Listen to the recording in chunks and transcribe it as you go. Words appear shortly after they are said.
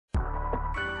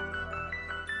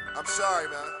I'm sorry,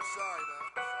 man.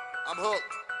 I'm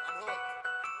hooked.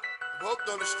 I'm hooked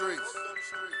on the streets.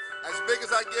 As big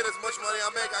as I get, as much money I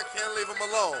make, I can't leave them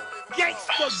alone.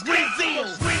 Gangsta Brazil.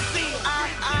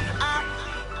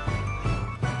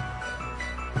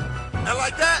 And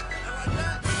like that,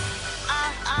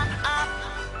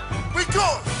 we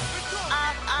go.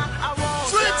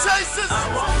 Dream chasers. I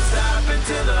won't stop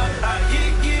until I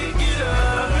get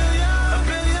up. A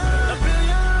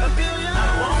billion. I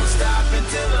won't stop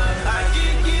until I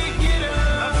get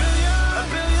up. A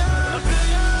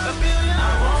billion.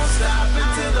 I won't stop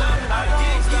until I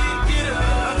get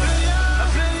up.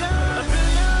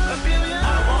 A billion.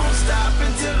 I won't stop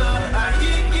until I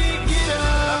get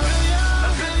up.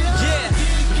 Yeah.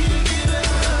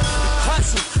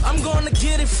 Hustle. I'm gonna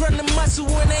get it from the muscle.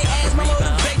 When they ask my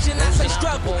motivation, I say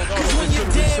struggle. Cause when you're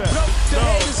dead broke, the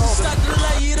haters will start to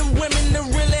love you. Them women that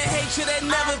really hate you, they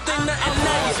never think nothing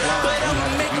of you. But I'ma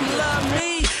make them love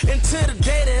me until the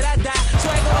day that I die. So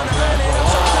I go on 100, I'm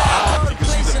so proud. I go to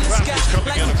place in the sky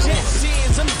like the jet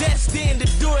scenes. I'm destined to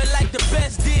do it like the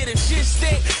best did. If shit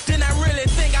stink, then I really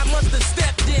think I must have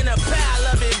stepped in a pile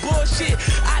of it. Bullshit,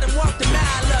 I done walked a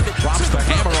mile of it. Drops the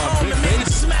hammer on Big made a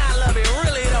smile of it,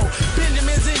 really though.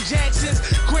 Benjamins and Jacksons,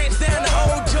 Grants down to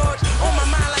Old George. On my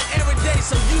mind like every day,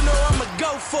 so you know I'ma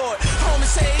go for it. Homie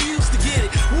say he used to get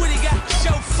it. What he got to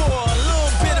show for? A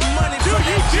little bit of money for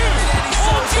that jewelry that he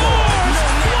sold for. No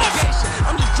navigation,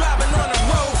 I'm just driving on the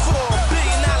road for a $1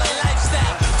 billion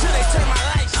lifestyle till they turn my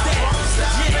lifestyle.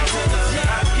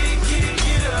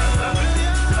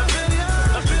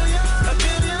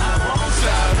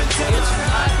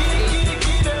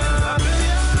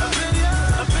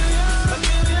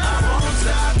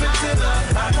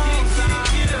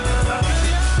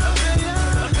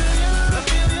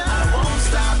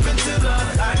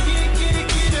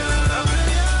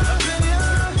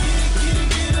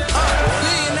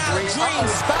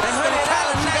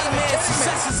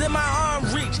 In my arm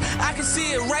reach, I can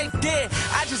see it right there.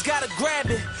 I just gotta grab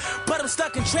it, but I'm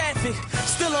stuck in traffic.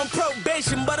 Still on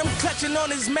probation, but I'm clutching on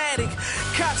his Matic.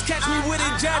 Cops catch me with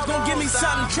it, judge gon' give me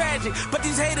something tragic. But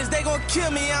these haters, they gon'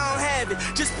 kill me, I don't have it.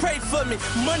 Just pray for me,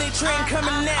 money train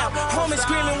coming now. Homie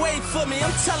screaming, wait for me.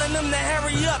 I'm telling them to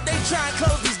hurry up, they try and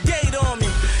close this gate on me.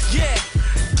 Yeah,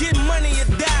 get money or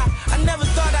die. I never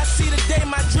thought I'd see the day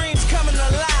my dreams coming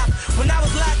alive. When I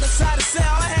was locked inside a cell,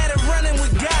 I had it running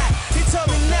with God. He told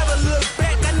me never look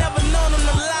back, I never known him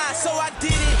to lie. So I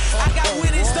did it, I got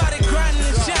with it, started grinding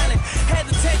and shining. Had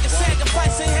to take a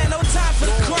sacrifice, ain't had no time for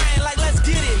the crying. Like let's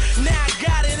get it, now I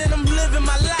got it and I'm living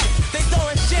my life. They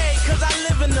throwing shade cause I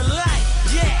live in the light,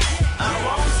 yeah. I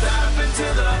won't stop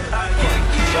until I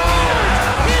get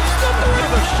up. It's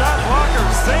the shot blocker,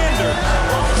 Sanders.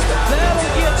 That'll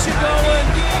get you going.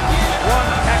 One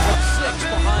heck of 6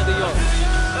 behind the arc.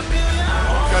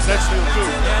 Got that steal too.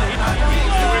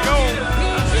 Here we go.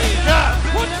 Yeah.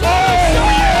 Oh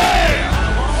yeah!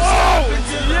 Oh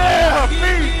yeah!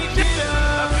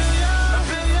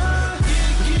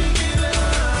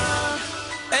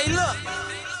 Hey look,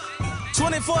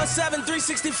 24/7,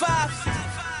 365.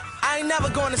 I ain't never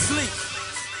going to sleep.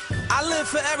 I live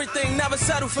for everything, never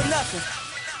settle for nothing.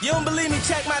 You don't believe me?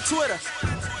 Check my Twitter.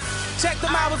 Check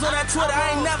them hours on that Twitter.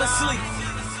 I ain't never sleep.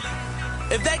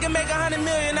 If they can make 100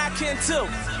 million, I can too.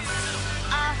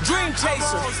 Dream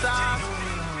chaser.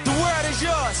 The world is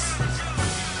yours.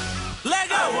 Let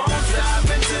go.